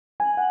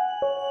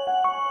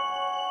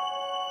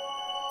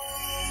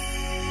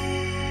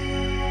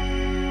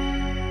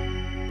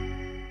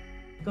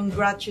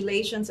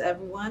Congratulations,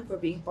 everyone, for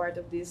being part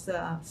of this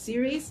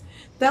series.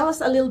 Tell us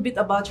a little bit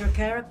about your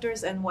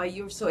characters and why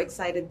you're so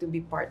excited to be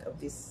part of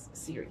this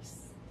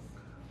series.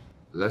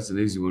 That's an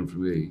easy one for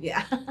me.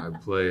 Yeah. I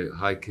play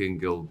High King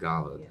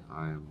GALAD. Yeah.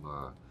 I am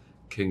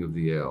King of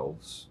the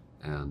Elves.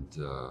 And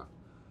the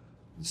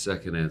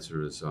second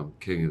answer is I'm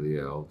King of the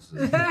Elves.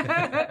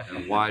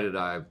 And why did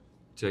I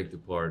take the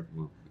part?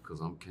 Well, because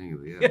I'm King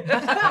of the Elves.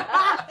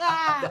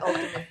 The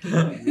ultimate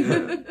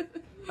king. Yeah.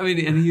 I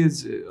mean, and he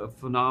is a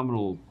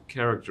phenomenal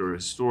character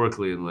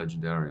historically and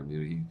legendarium. You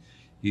know,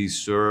 he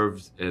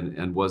served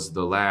and was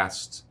the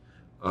last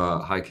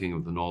High King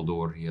of the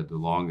Noldor. He had the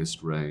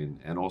longest reign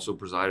and also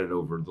presided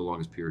over the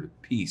longest period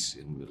of peace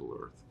in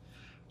Middle-earth.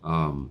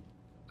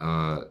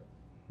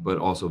 But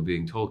also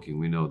being Tolkien,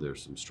 we know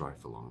there's some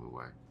strife along the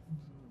way.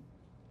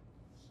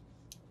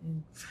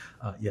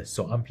 Yes,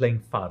 so I'm playing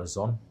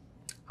Pharazôn,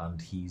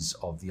 and he's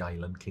of the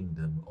island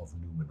kingdom of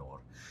Númenor.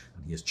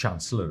 And he is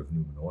Chancellor of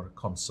Númenor,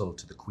 consul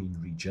to the Queen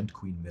Regent,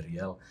 Queen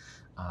Miriel,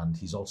 and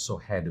he's also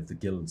head of the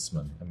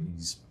guildsmen. I mean,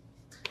 he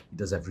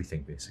does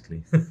everything,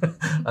 basically.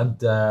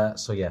 And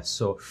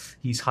so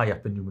he's high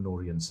up in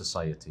Númenorian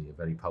society, a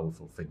very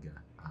powerful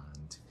figure.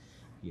 And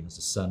he has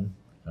a son,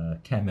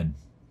 KEMEN,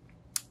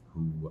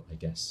 who I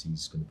guess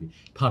he's going to be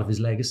part of his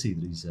legacy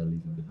that he's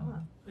leaving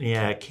behind.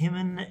 Yeah,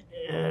 KEMEN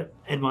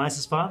admires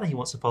his father. He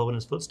wants to follow in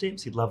his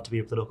footsteps. He'd love to be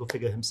a political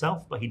figure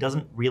himself, but he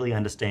doesn't really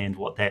understand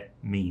what that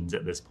means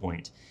at this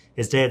point.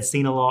 His dad's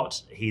seen a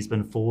lot. He's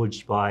been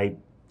forged by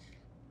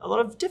a lot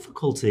of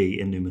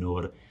difficulty in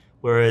Númenor,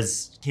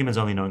 whereas KEMEN's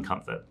only known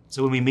comfort.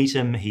 So when we meet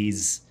him,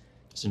 he's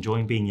just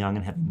enjoying being young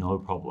and having no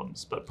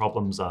problems, but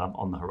problems are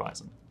on the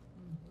horizon.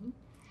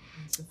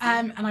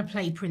 And I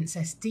play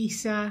Princess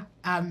DISA,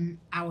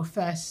 our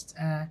first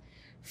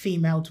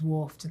female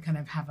dwarf to kind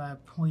of have a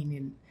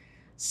poignant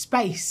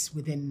space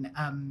within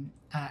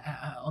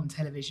on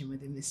television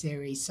within the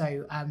series.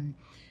 So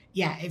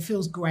yeah, it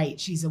feels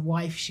great. She's a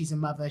wife, she's a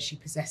mother, she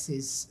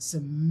possesses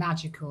some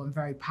magical and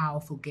very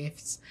powerful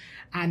gifts,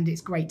 and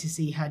it's great to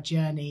see her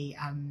journey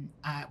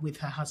with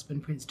her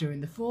husband Prince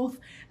Durin IV,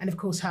 and of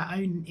course her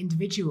own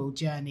individual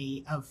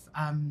journey of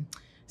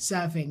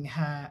serving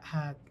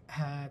her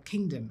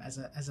kingdom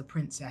as a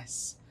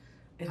princess.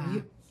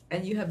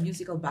 And you have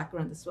musical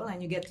background as well,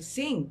 and you get to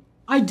sing.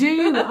 I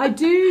do.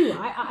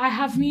 I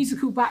have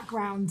musical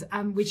background,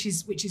 which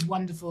is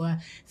wonderful. A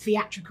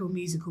theatrical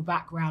musical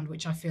background,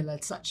 which I feel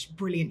are such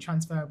brilliant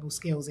transferable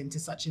skills into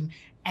such an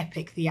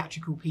epic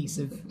theatrical piece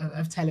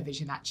of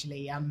television,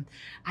 actually.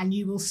 And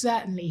you will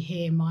certainly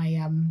hear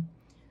my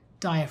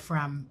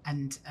diaphragm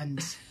and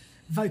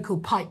vocal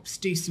pipes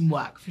do some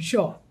work for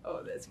sure.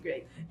 Oh, that's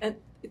great. And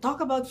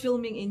talk about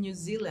filming in New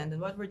Zealand,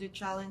 and what were the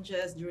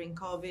challenges during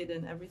COVID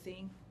and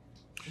everything?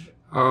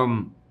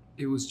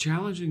 It was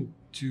challenging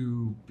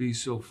to be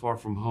so far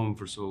from home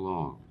for so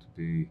long, to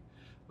be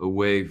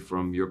away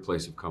from your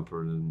place of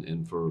comfort,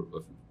 and for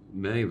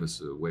many of us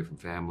away from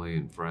family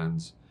and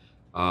friends.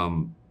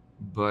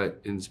 But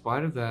in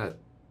spite of that,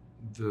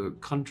 the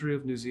country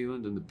of New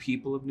Zealand and the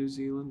people of New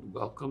Zealand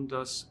welcomed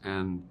us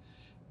and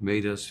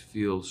made us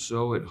feel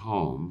so at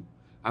home.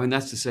 I mean,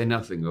 that's to say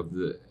nothing of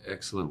the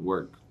excellent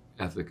work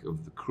ethic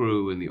of the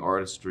crew and the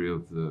artistry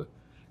of the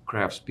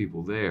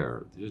craftspeople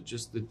there.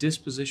 Just the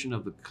disposition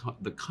of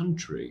the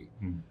country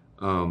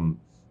kind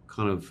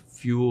of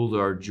fueled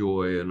our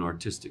joy and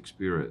artistic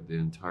spirit the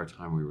entire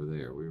time we were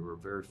there. We were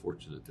very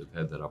fortunate to have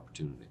had that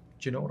opportunity.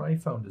 Do you know what I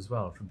found as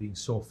well from being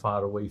so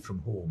far away from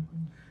home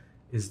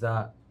is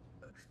that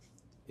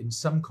in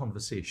some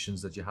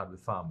conversations that you had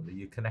with family,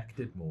 you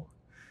connected more.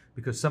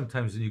 Because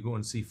sometimes when you go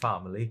and see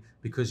family,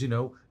 because, you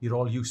know, you're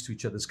all used to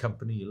each other's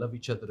company, you love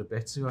each other a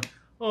bit, so you're like,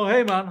 oh,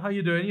 hey man, how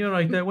you doing? You're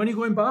right there. When are you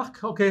going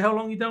back? Okay, how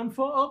long are you down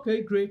for?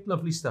 Okay, great,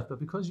 lovely stuff. But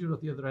because you're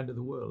at the other end of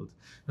the world,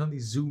 on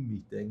these Zoom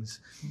meetings,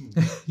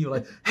 you're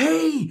like,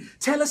 hey,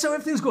 tell us how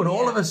everything's going.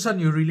 All of a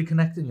sudden you're really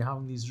connecting. You're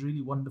having these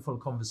really wonderful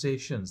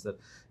conversations that,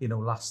 you know,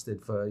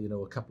 lasted for, you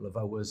know, a couple of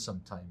hours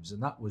sometimes.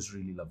 And that was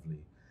really lovely.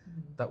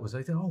 That was,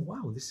 I thought, oh,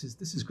 wow, this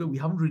is good. We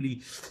haven't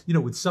really, you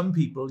know, with some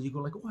people, you go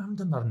like, oh, I haven't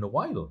done that in a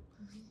while.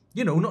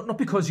 You know, not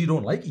because you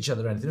don't like each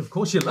other or anything. Of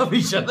course you love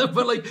each other,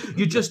 but like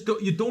you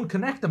don't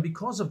connect. And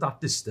because of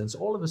that distance,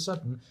 all of a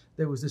sudden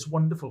there was this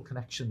wonderful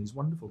connection, these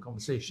wonderful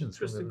conversations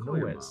from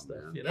nowhere stuff.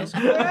 You know?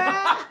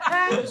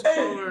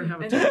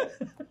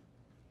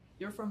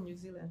 You're from New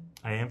Zealand.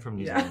 I am from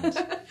New Zealand.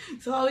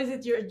 So how is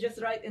it? You're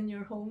just right in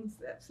your home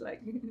steps,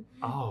 like.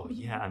 Oh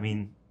yeah, I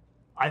mean,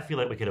 I feel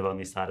like we could have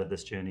only started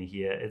this journey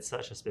here. It's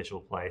such a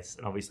special place,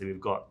 and obviously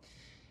we've got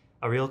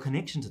a real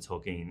connection to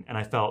Tolkien, and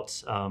I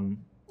felt.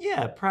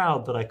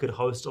 Proud that I could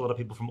host a lot of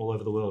people from all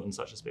over the world in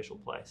such a special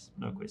place,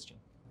 no question.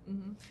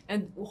 Mm-hmm.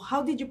 And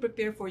how did you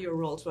prepare for your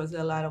roles? Was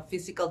there a lot of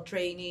physical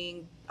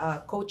training,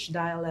 coach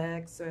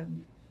dialects,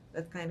 and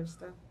that kind of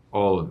stuff?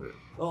 All of it.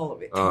 All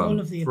of it. All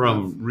of the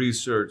from above.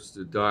 research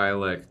to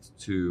dialect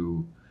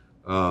to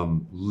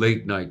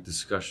late night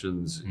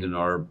discussions in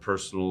our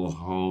personal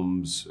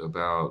homes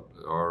about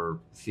our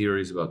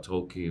theories about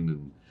Tolkien,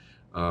 and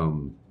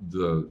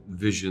the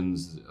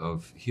visions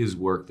of his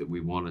work that we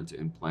wanted to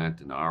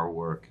implant in our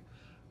work,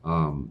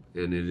 and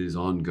it is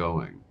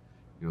ongoing.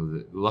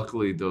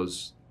 Luckily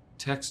those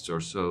texts are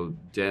so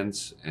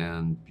dense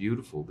and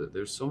beautiful that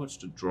there's so much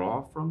to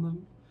draw from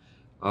them,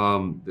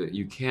 that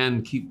you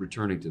can keep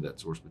returning to that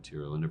source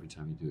material, and every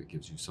time you do, it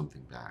gives you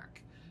something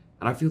back.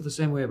 And I feel the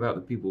same way about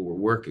the people we're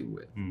working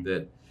with,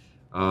 that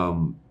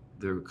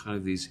they're kind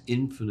of these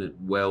infinite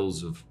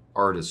wells of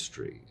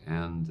artistry,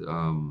 and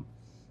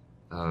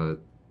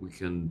we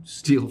can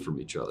steal from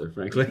each other,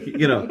 frankly.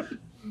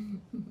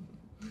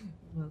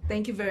 Well,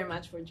 thank you very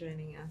much for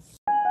joining us.